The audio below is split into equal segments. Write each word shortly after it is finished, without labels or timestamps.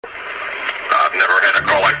I've never had a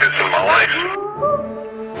call like this in my life.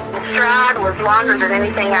 Stride was longer than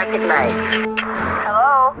anything I could make.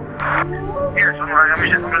 Hello? Yes, I'm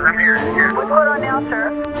here. What's going on now, sir?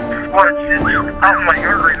 Well, it's out in my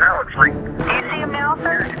yard right now. It's like, Do you see him now,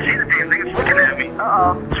 sir? I can see the damn thing. It's looking at me.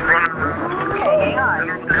 Uh-oh. It's running around. Okay, hang I on. don't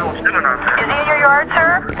know what the hell it's doing out Is there. he in your yard,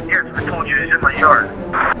 sir? Yes, I told you it's in my yard.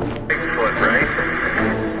 Bigfoot, right?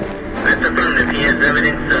 That's affirmative. He has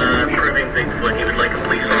evidence proving Bigfoot. He would like a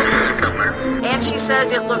police officer to come there. And she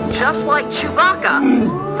says it looked just like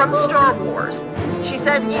Chewbacca from Star Wars. She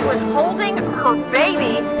says he was holding her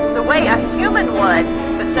baby the way a human would,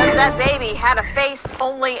 but says that baby had a face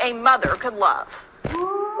only a mother could love.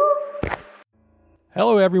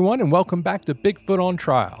 Hello, everyone, and welcome back to Bigfoot on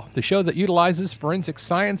Trial, the show that utilizes forensic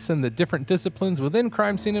science and the different disciplines within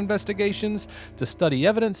crime scene investigations to study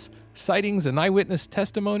evidence, sightings, and eyewitness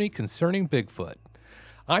testimony concerning Bigfoot.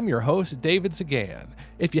 I'm your host, David Zagan.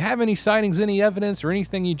 If you have any sightings, any evidence, or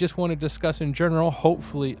anything you just want to discuss in general,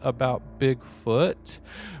 hopefully about Bigfoot,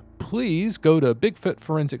 please go to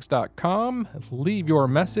bigfootforensics.com, leave your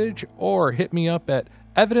message, or hit me up at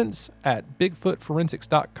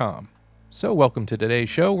evidence@bigfootforensics.com. So welcome to today's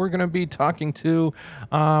show. We're going to be talking to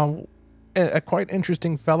a quite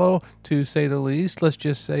interesting fellow, to say the least. Let's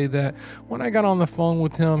just say that when I got on the phone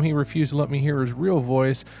with him, he refused to let me hear his real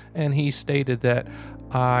voice, and he stated that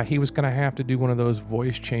he was going to have to do one of those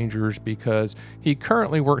voice changers because he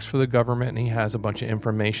currently works for the government and he has a bunch of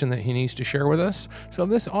information that he needs to share with us. So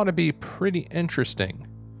this ought to be pretty interesting.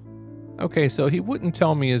 Okay, so he wouldn't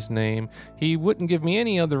tell me his name. He wouldn't give me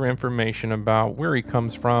any other information about where he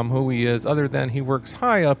comes from, who he is, other than he works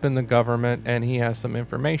high up in the government and he has some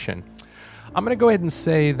information. I'm going to go ahead and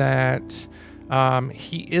say that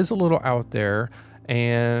he is a little out there,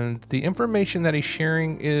 and the information that he's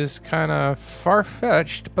sharing is kind of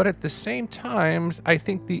far-fetched, but at the same time, I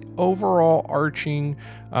think the overall arching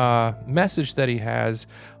message that he has,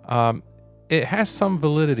 it has some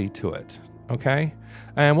validity to it, okay?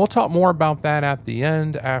 And we'll talk more about that at the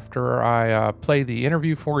end after I play the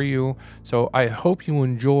interview for you. So I hope you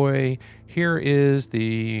enjoy. Here is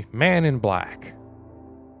the Man in Black.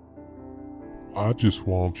 I just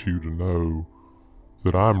want you to know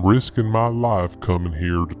that I'm risking my life coming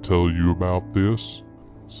here to tell you about this.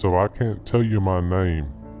 So I can't tell you my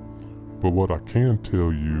name. But what I can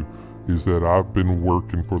tell you is that I've been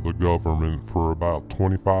working for the government for about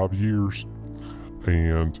 25 years.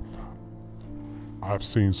 And I've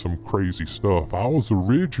seen some crazy stuff. I was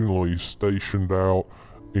originally stationed out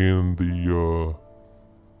in the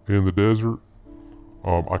desert.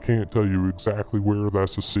 I can't tell you exactly where.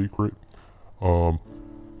 That's a secret. But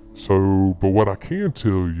what I can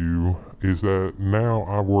tell you is that now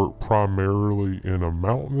I work primarily in a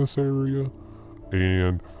mountainous area,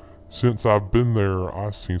 and since I've been there,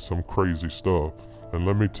 I've seen some crazy stuff. And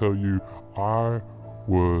let me tell you, I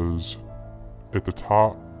was at the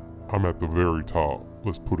top. I'm at the very top,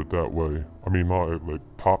 let's put it that way. I mean, not at like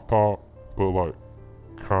top, but like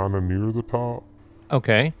kind of near the top.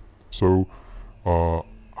 Okay. So,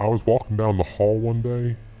 I was walking down the hall one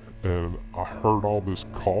day, and I heard all this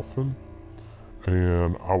coughing,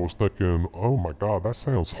 and I was thinking, oh my God, that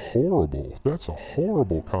sounds horrible. That's a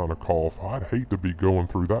horrible kind of cough. I'd hate to be going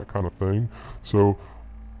through that kind of thing. So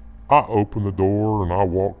I opened the door and I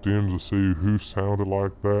walked in to see who sounded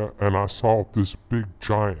like that, and I saw this big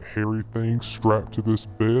giant hairy thing strapped to this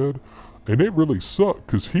bed, and it really sucked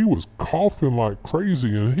because he was coughing like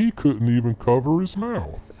crazy and he couldn't even cover his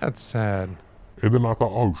mouth. That's sad. And then I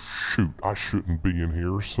thought, oh shoot, I shouldn't be in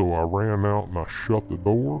here, so I ran out and I shut the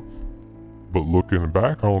door. But looking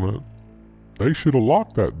back on it, they should have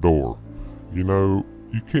locked that door. You know,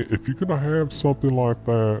 you can't, if you're gonna have something like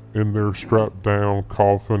that in there strapped down,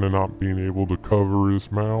 coughing and not being able to cover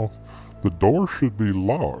his mouth, the door should be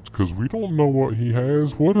locked because we don't know what he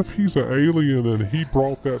has. What if he's an alien and he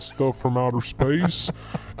brought that stuff from outer space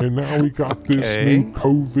and now we got this new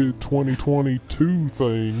COVID 2022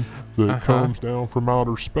 thing that comes down from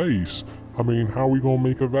outer space? I mean, how are we gonna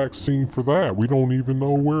make a vaccine for that? We don't even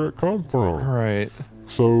know where it come from. Right.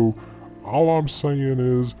 So all I'm saying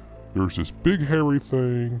is, there's this big hairy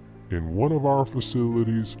thing in one of our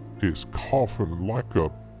facilities. It's coughing like a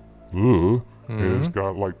and it's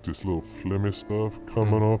got like this little phlegmy stuff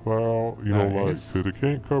coming up out, you know, like that it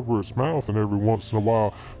can't cover its mouth, and every once in a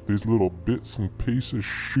while these little bits and pieces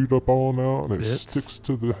shoot up on out, and it sticks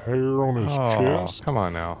to the hair on his chest. Come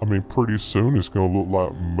on now. I mean, pretty soon it's gonna look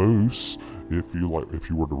like mousse if you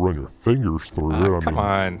were to run your fingers through it. Come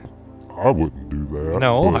on. I wouldn't do that.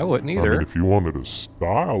 No, but, I wouldn't I either. mean, if you wanted to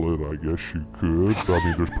style it, I guess you could. I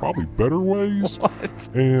mean, there's probably better ways.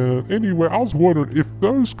 What? And anyway, I was wondering if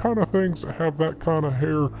those kind of things that have that kind of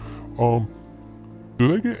hair, do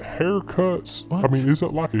they get haircuts? What? I mean, is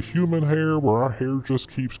it like a human hair where our hair just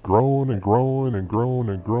keeps growing and growing and growing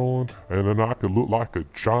and growing, and then I could look like a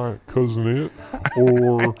giant cousin it?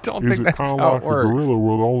 Or don't is think it that's kind how of it like a works. gorilla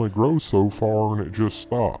where it only grows so far and it just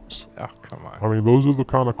stops? Oh, come on. I mean, those are the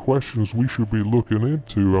kind of questions we should be looking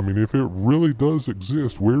into. I mean, if it really does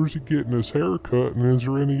exist, where is he getting his hair cut, and is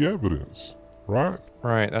there any evidence? Right?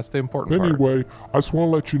 Right, that's the important part. Anyway, I just want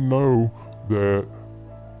to let you know that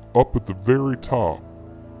up at the very top,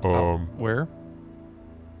 Where?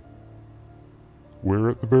 we're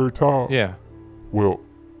at the very top. Yeah. Well,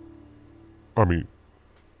 I mean,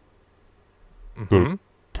 Mhm. the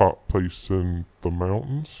top place in the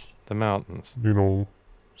mountains. The mountains. You know,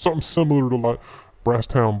 something similar to like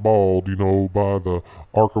Brasstown Bald, you know, by the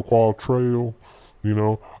Arkansas Trail. You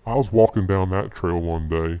know, I was walking down that trail one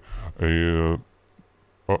day, and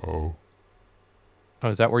Oh,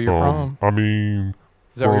 is that where you're from? I mean,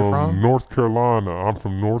 Is that where you're from? North Carolina. I'm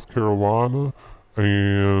from North Carolina,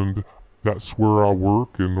 and that's where I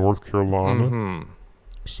work in North Carolina. Mm-hmm.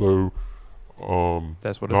 So,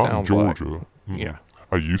 That's what it not in sounds Georgia. like. Yeah.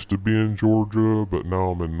 I used to be in Georgia, but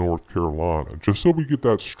now I'm in North Carolina. Just so we get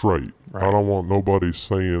that straight. Right. I don't want nobody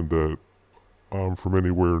saying that I'm from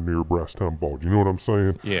anywhere near Brasstown Bald. You know what I'm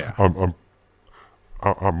saying? Yeah.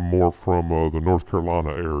 I'm more from the North Carolina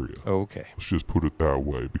area. Okay. Let's just put it that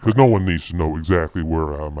way, because no one needs to know exactly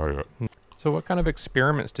where I'm at. So what kind of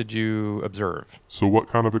experiments did you observe? So what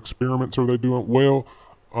kind of experiments are they doing? Well,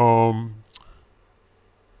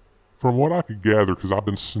 from what I could gather, because I've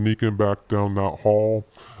been sneaking back down that hall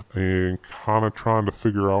and kind of trying to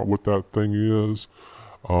figure out what that thing is,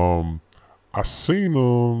 I seen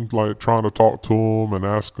them like trying to talk to them and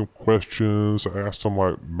ask them questions. I asked them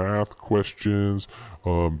like math questions.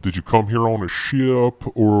 Did you come here on a ship,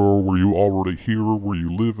 or were you already here? Were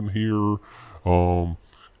you living here?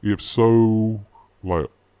 If so, like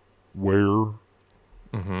where?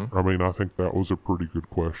 Mm-hmm. I mean, I think that was a pretty good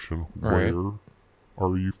question. Right. Where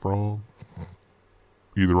are you from?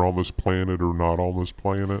 Either on this planet or not on this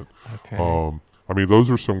planet. Okay. I mean, those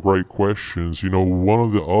are some great questions. You know, one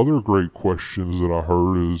of the other great questions that I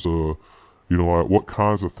heard is, you know, like, what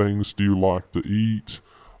kinds of things do you like to eat?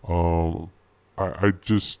 I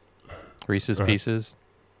just, Reese's Pieces?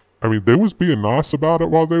 I mean, they was being nice about it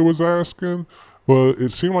while they was asking, but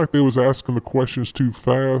it seemed like they was asking the questions too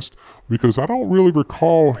fast, because I don't really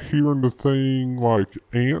recall hearing the thing, like,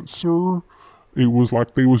 answer. It was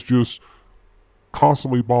like they was just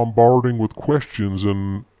constantly bombarding with questions,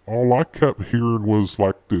 and all I kept hearing was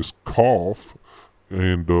like this cough,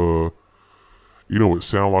 and you know, it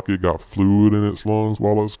sounded like it got fluid in its lungs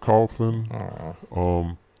while it's coughing.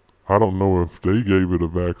 I don't know if they gave it a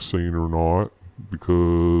vaccine or not,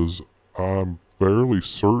 because I'm fairly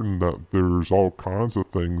certain that there's all kinds of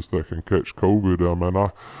things that can catch COVID. I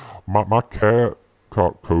mean, my cat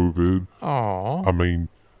caught COVID. Aw. I mean,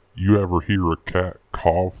 you ever hear a cat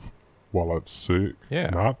cough while it's sick? Yeah.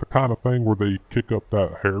 Not the kind of thing where they kick up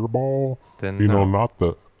that hairball. Then You know, no. not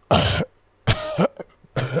the,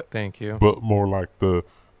 Thank you. but more like the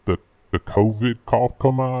COVID cough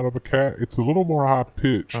come out of a cat. It's a little more high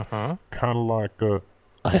pitched, Uh-huh. kind of like a.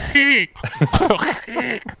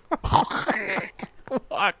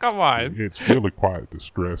 Come on. It's really quite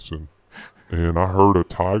distressing. And I heard a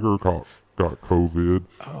tiger got COVID.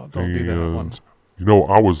 Oh, don't do that one. You know,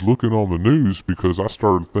 I was looking on the news because I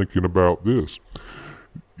started thinking about this.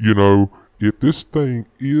 You know, if this thing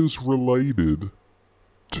is related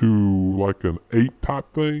to like an ape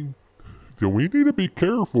type thing, then we need to be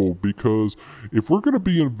careful, because if we're going to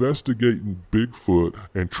be investigating Bigfoot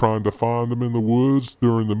and trying to find them in the woods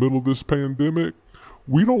during the middle of this pandemic,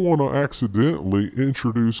 we don't want to accidentally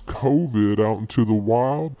introduce COVID out into the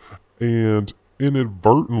wild and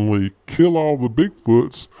inadvertently kill all the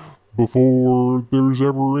Bigfoots before there's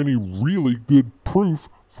ever any really good proof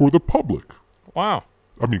for the public. Wow.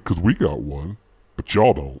 I mean, because we got one, but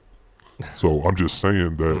y'all don't. So I'm just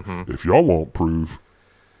saying that if y'all want proof,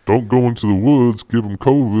 don't go into the woods, give them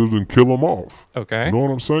COVID, and kill them off. Okay. You know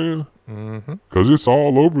what I'm saying? Mm-hmm. Because it's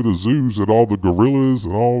all over the zoos and all the gorillas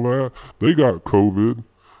and all that. They got COVID,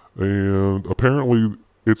 and apparently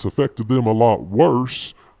it's affected them a lot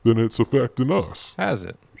worse than it's affecting us, Has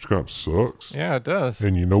it? which kind of sucks. Yeah, it does.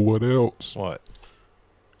 And you know what else? What?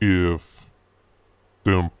 If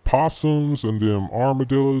them possums and them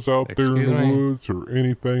armadillos out there in Excuse the me? woods, or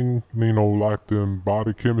anything, you know, like them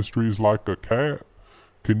body chemistries like a cat,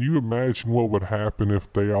 can you imagine what would happen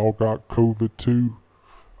if they all got COVID too?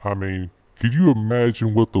 I mean, could you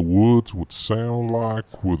imagine what the woods would sound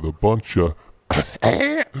like with a bunch of with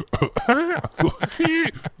like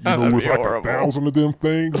horrible. 1,000 of them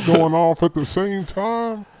things going off at the same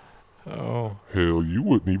time? Oh. Hell, you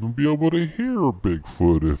wouldn't even be able to hear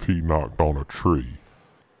Bigfoot if he knocked on a tree.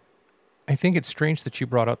 I think it's strange that you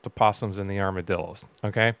brought up the possums and the armadillos,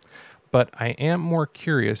 okay? But I am more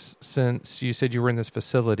curious, since you said you were in this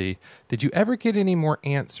facility, did you ever get any more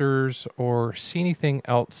answers or see anything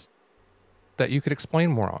else that you could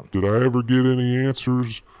explain more on? Did I ever get any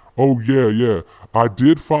answers? Oh, yeah. I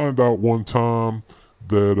did find out one time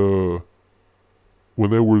that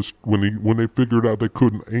when they figured out they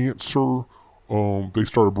couldn't answer, they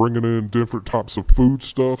started bringing in different types of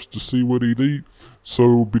foodstuffs to see what he'd eat.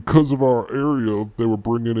 So because of our area, they were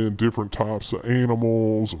bringing in different types of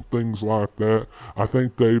animals and things like that. I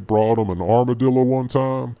think they brought him an armadillo one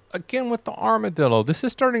time. Again, with the armadillo, this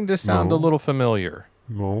is starting to sound a little familiar.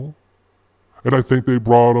 No. And I think they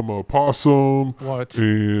brought him a possum. What?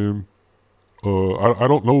 And I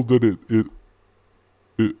don't know that it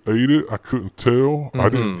ate it. I couldn't tell. I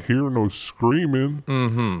didn't hear no screaming.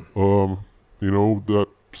 Mm-hmm. That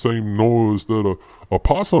same noise that a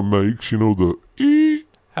possum makes, the eat.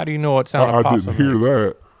 How do you know what sound a I possum didn't hear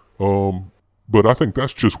makes? that. But I think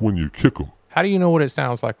that's just when you kick them. How do you know what it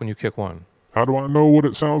sounds like when you kick one? How do I know what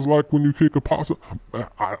it sounds like when you kick a possum?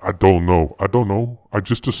 I don't know. I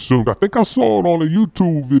just assumed. I think I saw it on a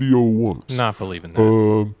YouTube video once. Not believing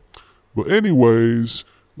that. But anyways,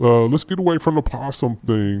 let's get away from the possum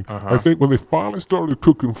thing. Uh-huh. I think when they finally started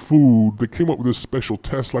cooking food, they came up with this special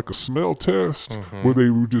test, like a smell test, where they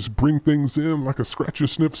would just bring things in like a scratch and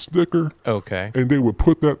sniff sticker. Okay. And they would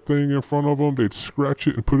put that thing in front of him. They'd scratch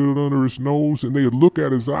it and put it under his nose, and they'd look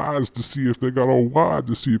at his eyes to see if they got all wide,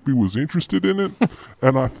 to see if he was interested in it.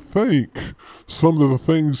 And I think some of the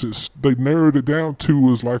things that they narrowed it down to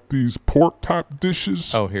was like these pork-type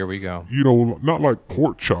dishes. Oh, here we go. Not like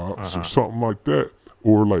pork chops or something like that.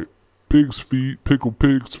 Or like pig's feet, pickled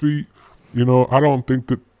pig's feet. I don't think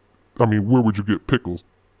that. I mean, where would you get pickled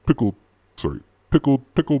pig's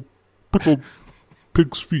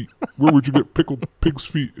feet? Where would you get pickled pig's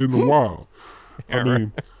feet in the wild? I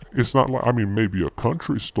mean, it's not like, maybe a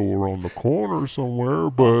country store on the corner somewhere,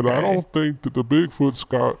 but I don't think that the Bigfoot's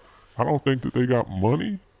I don't think that they got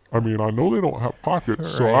money. I mean, I know they don't have pockets,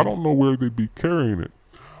 so I don't know where they'd be carrying it.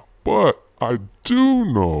 But I do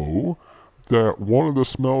know that one of the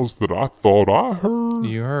smells that I thought I heard.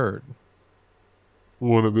 You heard.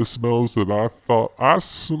 One of the smells that I thought I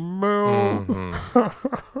smelled.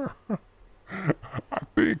 Mm-hmm.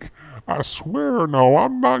 I swear now,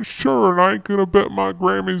 I'm not sure, and I ain't gonna bet my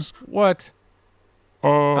Grammys. What?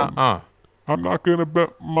 I'm not gonna bet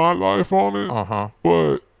my life on it. Uh-huh.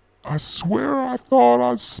 But I swear I thought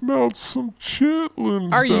I smelled some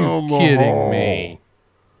chitlins Are down you the kidding hall. me?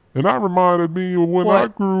 And that reminded me of when What? I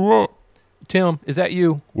grew up. Tim, is that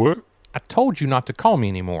you? What? I told you not to call me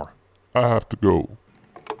anymore. I have to go.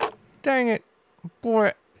 Dang it.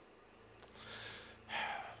 Boy.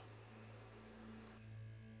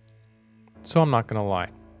 So I'm not going to lie.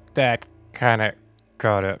 That kind of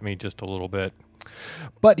got at me just a little bit.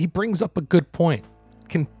 But he brings up a good point.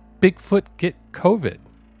 Can Bigfoot get COVID?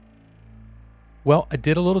 Well, I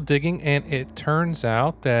did a little digging, and it turns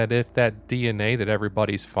out that if that DNA that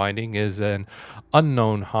everybody's finding is an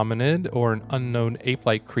unknown hominid or an unknown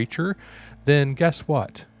ape-like creature, then guess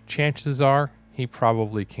what? Chances are he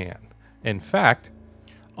probably can. In fact,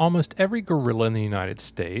 almost every gorilla in the United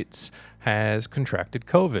States has contracted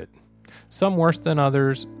COVID. Some worse than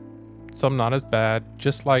others, some not as bad,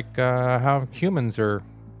 just like how humans are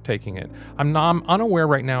taking it. I'm unaware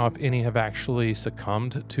right now if any have actually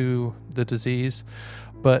succumbed to the disease,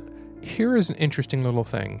 but here is an interesting little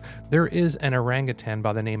thing. There is an orangutan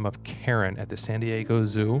by the name of Karen at the San Diego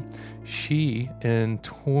Zoo. She, in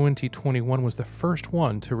 2021, was the first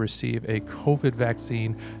one to receive a COVID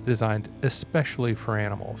vaccine designed especially for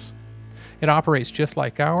animals. It operates just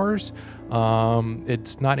like ours.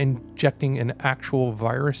 It's not injecting an actual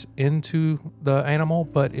virus into the animal,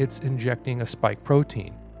 but it's injecting a spike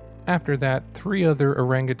protein. After that, 3 other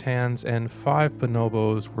orangutans and 5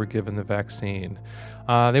 bonobos were given the vaccine.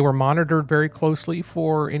 They were monitored very closely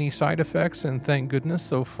for any side effects, and thank goodness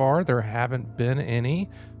so far there haven't been any.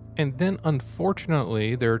 And then,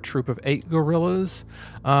 unfortunately, their troop of 8 gorillas,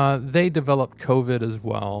 they developed COVID as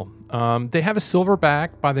well. They have a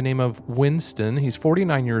silverback by the name of Winston. He's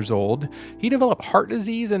 49 years old. He developed heart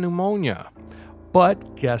disease and pneumonia.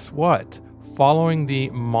 But guess what? Following the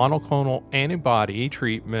monoclonal antibody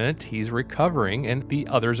treatment, he's recovering, and the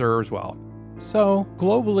others are as well. So,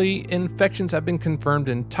 globally, infections have been confirmed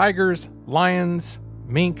in tigers, lions,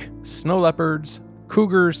 mink, snow leopards,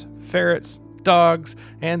 cougars, ferrets, dogs,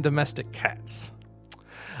 and domestic cats.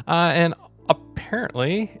 And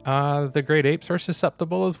apparently, the great apes are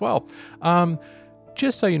susceptible as well.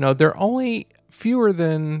 Just so you know, there are only fewer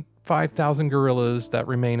than 5,000 gorillas that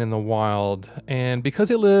remain in the wild. And because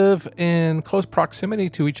they live in close proximity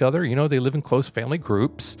to each other, they live in close family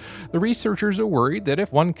groups, the researchers are worried that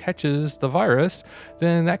if one catches the virus,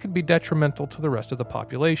 then that could be detrimental to the rest of the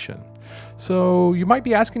population. So you might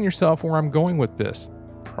be asking yourself where I'm going with this.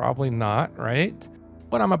 Probably not, right?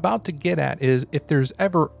 What I'm about to get at is if there's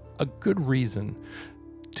ever a good reason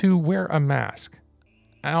to wear a mask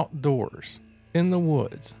outdoors, in the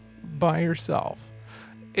woods, by yourself,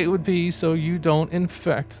 it would be so you don't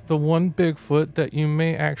infect the one Bigfoot that you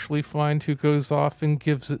may actually find who goes off and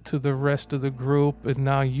gives it to the rest of the group, and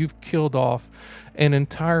now you've killed off an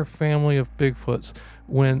entire family of Bigfoots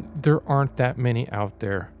when there aren't that many out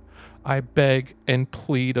there. I beg and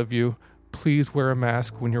plead of you, please wear a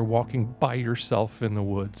mask when you're walking by yourself in the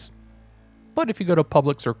woods. But if you go to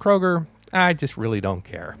Publix or Kroger, I just really don't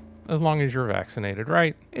care. As long as you're vaccinated,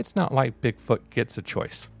 right? It's not like Bigfoot gets a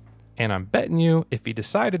choice. And I'm betting you, if he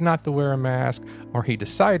decided not to wear a mask or he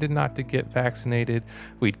decided not to get vaccinated,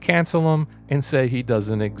 we'd cancel him and say he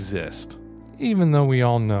doesn't exist. Even though we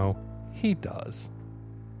all know he does.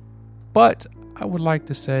 But I would like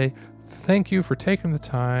to say thank you for taking the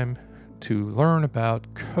time to learn about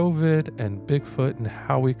COVID and Bigfoot and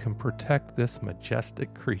how we can protect this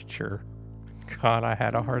majestic creature. God, I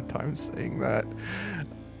had a hard time saying that.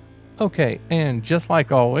 Okay, and just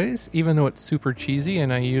like always, even though it's super cheesy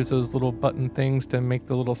and I use those little button things to make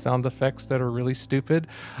the little sound effects that are really stupid,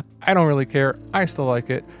 I don't really care. I still like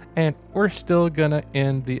it. And we're still gonna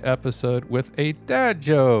end the episode with a dad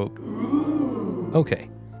joke. Okay,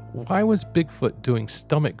 why was Bigfoot doing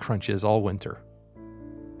stomach crunches all winter?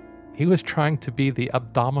 He was trying to be the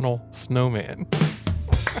abdominal snowman.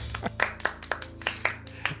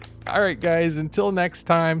 All right, guys, until next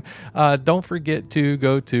time, don't forget to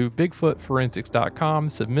go to bigfootforensics.com,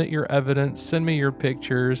 submit your evidence, send me your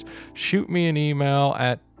pictures, shoot me an email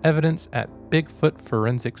at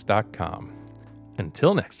evidence@bigfootforensics.com.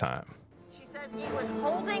 Until next time. She says he was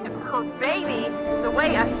holding her baby the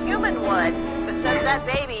way a human would, but says that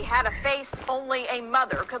baby had a face only a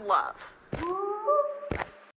mother could love.